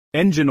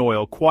Engine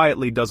oil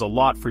quietly does a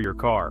lot for your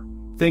car.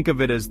 Think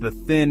of it as the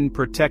thin,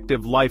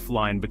 protective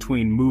lifeline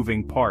between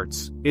moving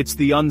parts. It's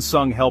the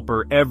unsung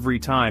helper every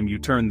time you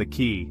turn the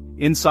key.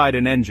 Inside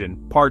an engine,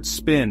 parts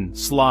spin,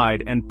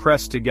 slide, and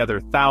press together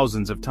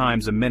thousands of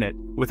times a minute.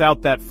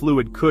 Without that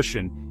fluid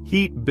cushion,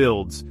 heat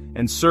builds,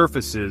 and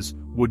surfaces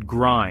would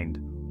grind.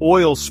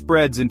 Oil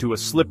spreads into a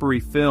slippery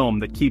film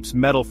that keeps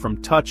metal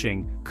from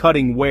touching,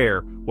 cutting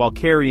wear, while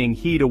carrying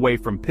heat away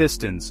from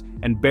pistons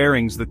and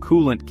bearings the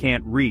coolant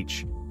can't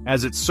reach.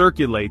 As it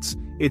circulates,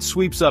 it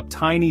sweeps up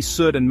tiny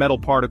soot and metal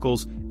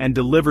particles and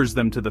delivers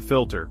them to the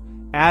filter.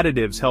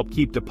 Additives help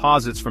keep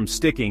deposits from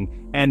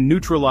sticking and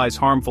neutralize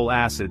harmful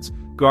acids,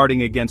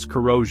 guarding against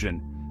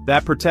corrosion.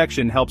 That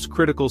protection helps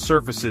critical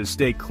surfaces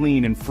stay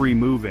clean and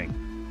free-moving.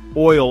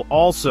 Oil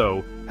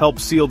also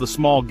helps seal the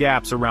small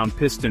gaps around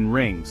piston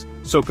rings,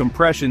 so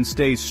compression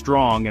stays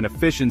strong and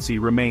efficiency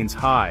remains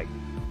high.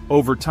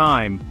 Over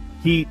time,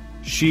 heat,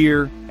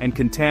 shear, and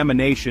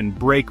contamination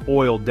break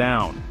oil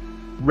down.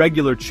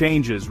 Regular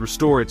changes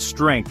restore its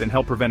strength and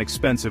help prevent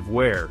expensive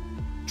wear.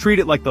 Treat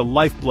it like the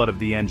lifeblood of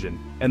the engine,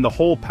 and the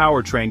whole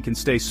powertrain can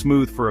stay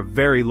smooth for a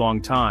very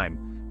long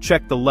time.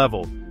 Check the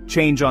level,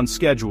 change on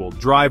schedule,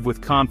 drive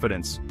with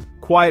confidence.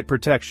 Quiet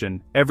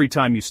protection every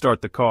time you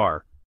start the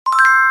car.